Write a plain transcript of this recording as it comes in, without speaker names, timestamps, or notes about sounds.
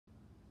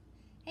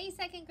Hey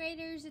second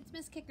graders, it's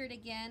Miss Kickert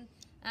again.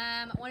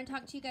 I want to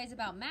talk to you guys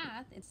about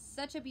math. It's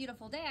such a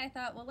beautiful day. I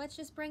thought, well, let's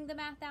just bring the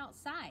math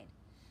outside.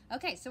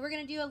 Okay, so we're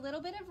going to do a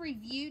little bit of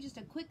review, just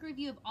a quick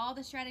review of all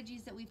the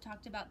strategies that we've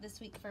talked about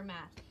this week for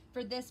math.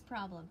 For this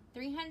problem,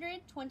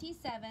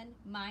 327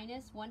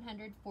 minus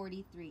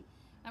 143.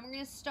 And we're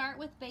going to start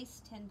with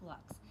base 10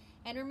 blocks.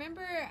 And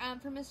remember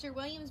from Mr.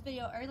 Williams'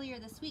 video earlier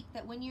this week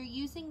that when you're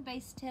using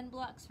base 10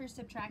 blocks for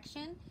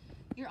subtraction,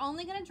 you're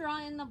only going to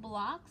draw in the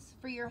blocks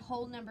for your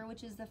whole number,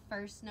 which is the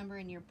first number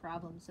in your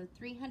problem. So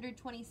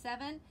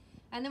 327,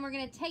 and then we're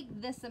going to take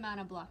this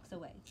amount of blocks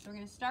away. So we're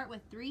going to start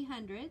with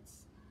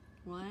 300s.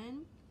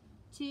 1,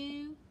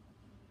 2,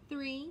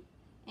 3,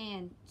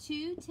 and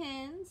 2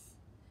 10s,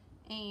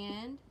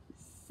 and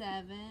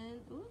 7,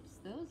 oops,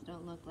 those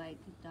don't look like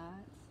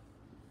dots,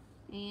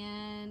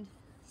 and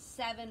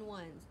 7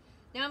 ones.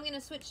 Now I'm going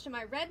to switch to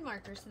my red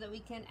marker so that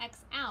we can X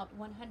out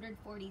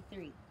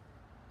 143.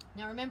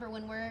 Now remember,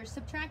 when we're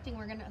subtracting,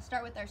 we're going to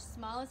start with our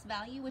smallest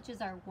value, which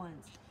is our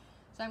ones.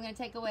 So I'm going to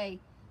take away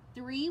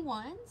 3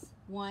 ones,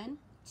 1,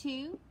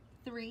 2,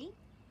 3.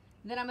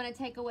 Then I'm going to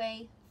take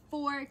away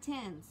 4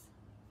 10s.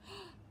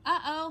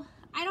 Uh-oh,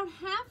 I don't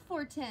have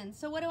 4 10s,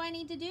 so what do I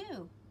need to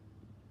do?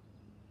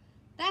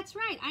 That's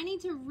right, I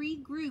need to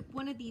regroup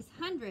one of these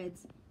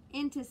hundreds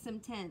into some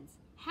 10s.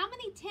 How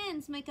many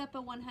 10s make up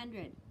a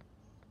 100?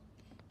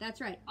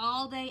 That's right,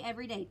 all day,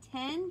 every day.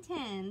 10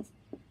 10s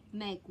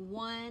make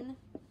one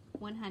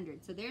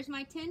 100. So there's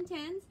my 10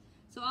 10s.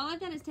 So all I've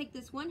done is take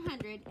this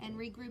 100 and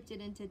regrouped it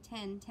into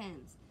 10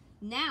 10s.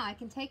 Now I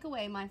can take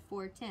away my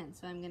 4 10s.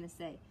 So I'm going to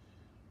say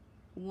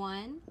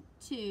 1,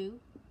 2,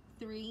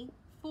 3,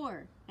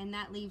 4. And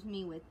that leaves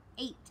me with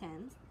 8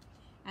 10s.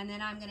 And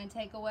then I'm going to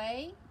take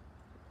away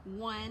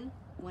 1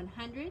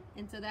 100.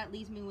 And so that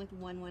leaves me with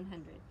 1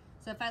 100.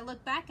 So if I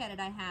look back at it,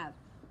 I have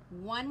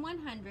 1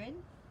 100,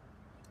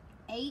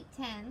 8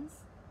 10s,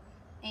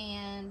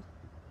 and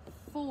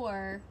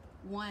 4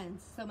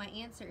 ones. So my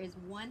answer is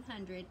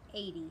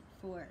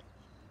 184.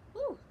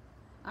 Woo.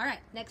 All right,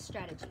 next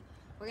strategy.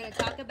 We're going to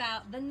talk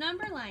about the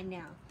number line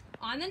now.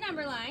 On the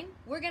number line,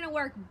 we're going to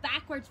work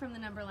backwards from the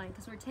number line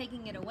because we're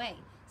taking it away.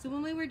 So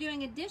when we were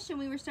doing addition,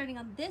 we were starting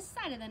on this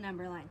side of the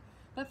number line.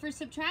 But for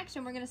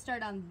subtraction, we're going to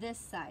start on this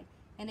side.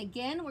 And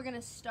again, we're going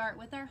to start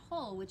with our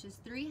whole, which is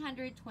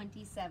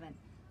 327.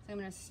 So I'm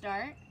going to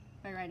start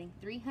by writing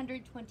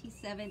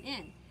 327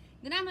 in.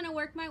 Then I'm going to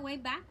work my way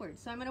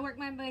backwards. So I'm going to work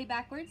my way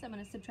backwards. I'm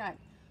going to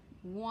subtract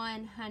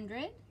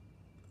 100.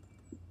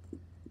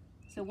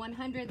 So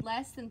 100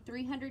 less than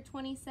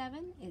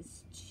 327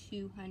 is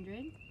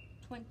 227.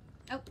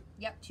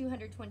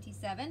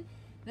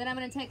 Then I'm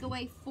going to take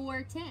away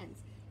 4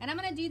 10s. And I'm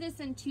going to do this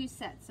in 2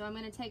 sets. So I'm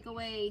going to take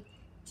away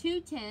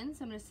 2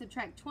 10s. I'm going to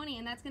subtract 20,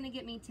 and that's going to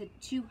get me to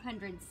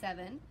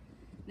 207.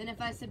 Then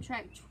if I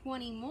subtract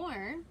 20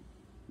 more,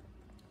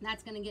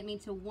 that's going to get me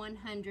to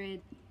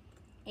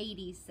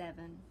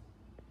 187.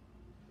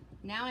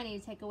 Now I need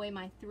to take away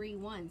my 3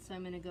 ones. So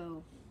I'm going to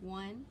go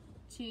 1,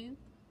 2,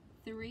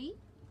 3.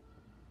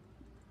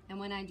 And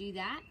when I do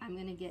that, I'm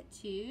going to get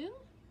to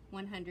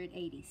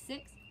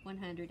 186,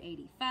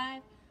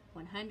 185,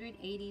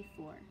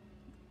 184.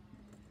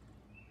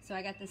 So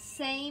I got the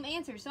same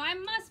answer. So I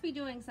must be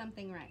doing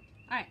something right.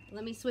 All right,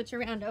 let me switch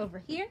around over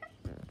here.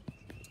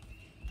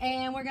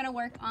 And we're going to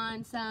work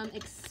on some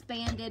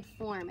expanded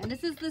form. And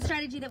this is the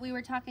strategy that we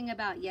were talking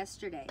about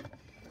yesterday.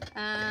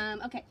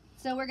 Okay,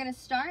 so we're going to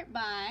start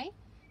by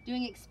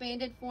doing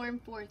expanded form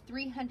for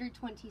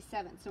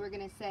 327. So we're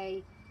going to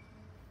say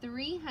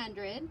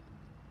 300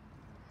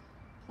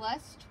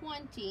 plus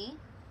 20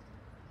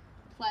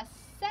 plus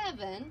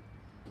 7,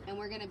 and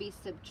we're going to be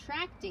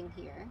subtracting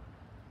here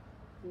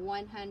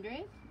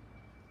 100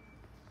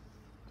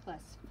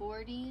 plus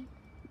 40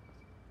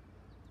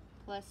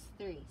 plus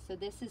 3. So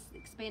this is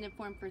expanded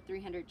form for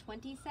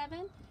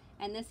 327,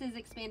 and this is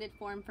expanded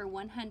form for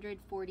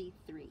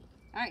 143.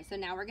 All right, so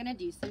now we're going to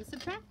do some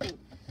subtracting.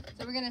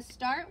 So we're going to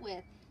start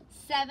with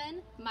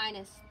 7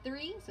 minus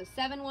 3. So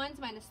 7 ones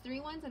minus 3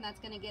 ones, and that's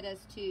going to get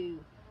us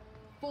to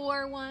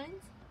 4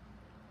 ones.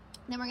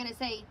 Then we're going to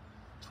say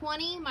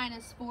 20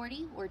 minus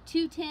 40, or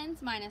 2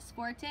 10s minus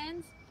 4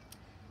 10s.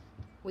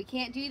 We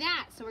can't do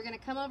that, so we're going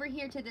to come over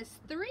here to this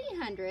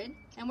 300,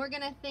 and we're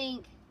going to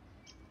think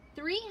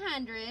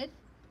 300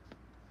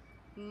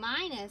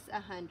 minus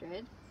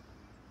 100,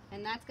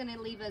 and that's going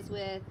to leave us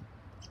with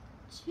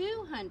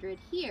 200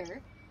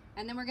 here,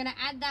 and then we're going to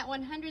add that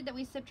 100 that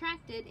we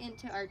subtracted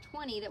into our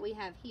 20 that we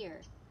have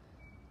here.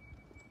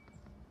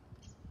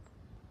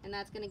 And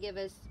that's going to give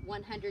us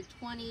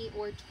 120,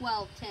 or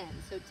 12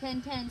 10s. So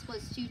 10 10s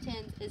plus 2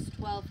 10s is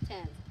 12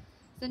 10s.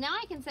 So now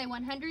I can say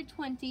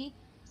 120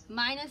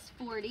 minus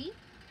 40,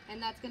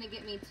 and that's going to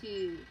get me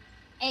to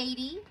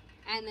 80.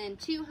 And then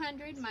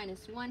 200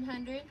 minus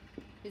 100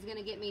 is going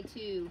to get me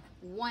to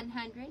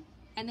 100.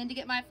 And then to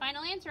get my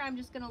final answer, I'm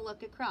just going to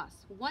look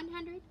across.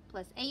 100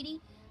 plus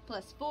 80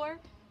 plus 4,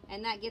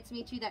 and that gets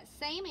me to that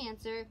same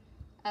answer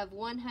of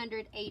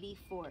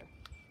 184.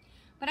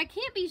 But I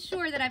can't be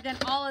sure that I've done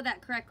all of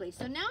that correctly.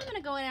 So now I'm going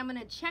to go in and I'm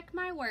going to check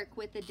my work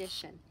with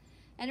addition.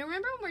 And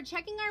remember, when we're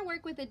checking our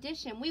work with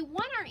addition, we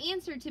want our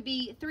answer to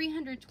be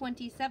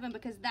 327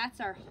 because that's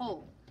our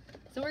whole.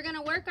 So we're going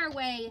to work our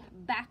way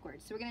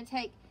backwards. So we're going to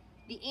take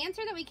the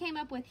answer that we came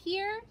up with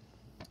here,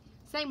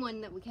 same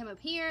one that we came up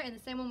here, and the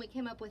same one we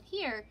came up with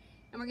here,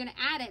 and we're going to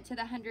add it to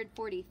the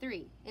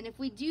 143. And if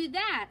we do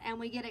that and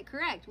we get it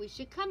correct, we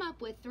should come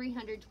up with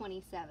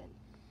 327.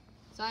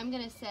 So I'm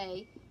going to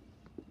say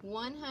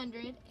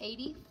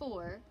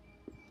 184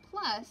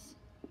 plus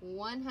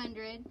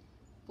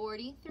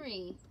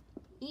 143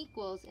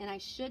 equals, and I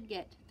should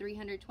get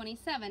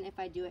 327 if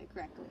I do it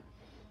correctly.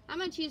 I'm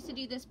going to choose to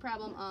do this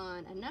problem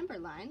on a number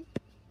line.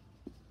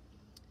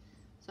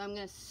 So I'm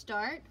going to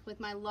start with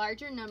my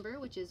larger number,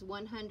 which is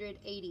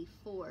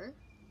 184,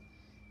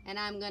 and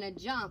I'm going to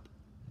jump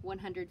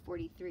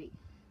 143.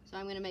 So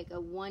I'm going to make a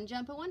 1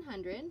 jump of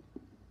 100,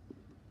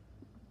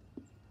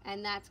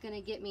 and that's going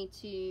to get me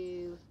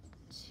to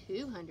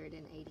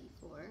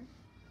 284.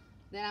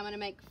 Then I'm going to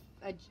make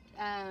I've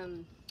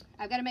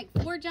got to make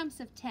 4 jumps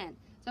of 10.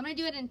 So I'm going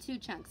to do it in 2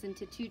 chunks,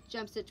 into 2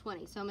 jumps of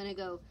 20. So I'm going to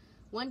go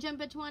 1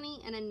 jump of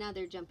 20 and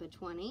another jump of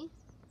 20.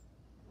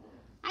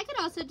 I could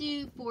also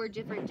do 4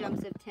 different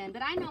jumps of 10,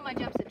 but I know my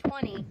jumps of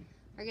 20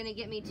 are going to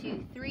get me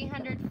to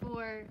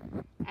 304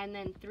 and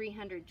then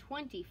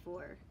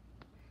 324.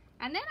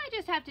 And then I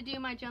just have to do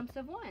my jumps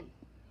of 1.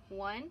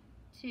 1,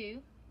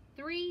 2,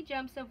 3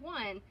 jumps of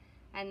 1,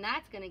 and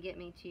that's going to get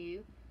me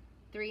to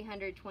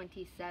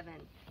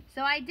 327.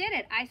 So I did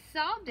it. I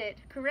solved it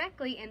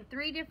correctly in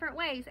 3 different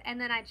ways,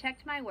 and then I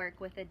checked my work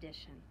with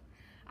addition.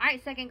 All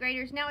right, second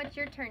graders, now it's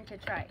your turn to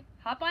try.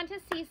 Hop onto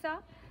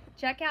Seesaw,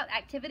 check out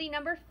activity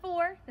number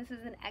 4. This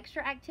is an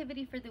extra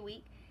activity for the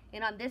week,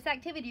 and on this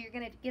activity, you're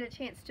going to get a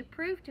chance to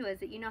prove to us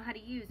that you know how to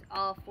use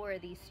all 4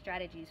 of these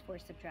strategies for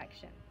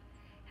subtraction.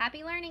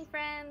 Happy learning,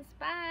 friends.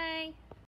 Bye.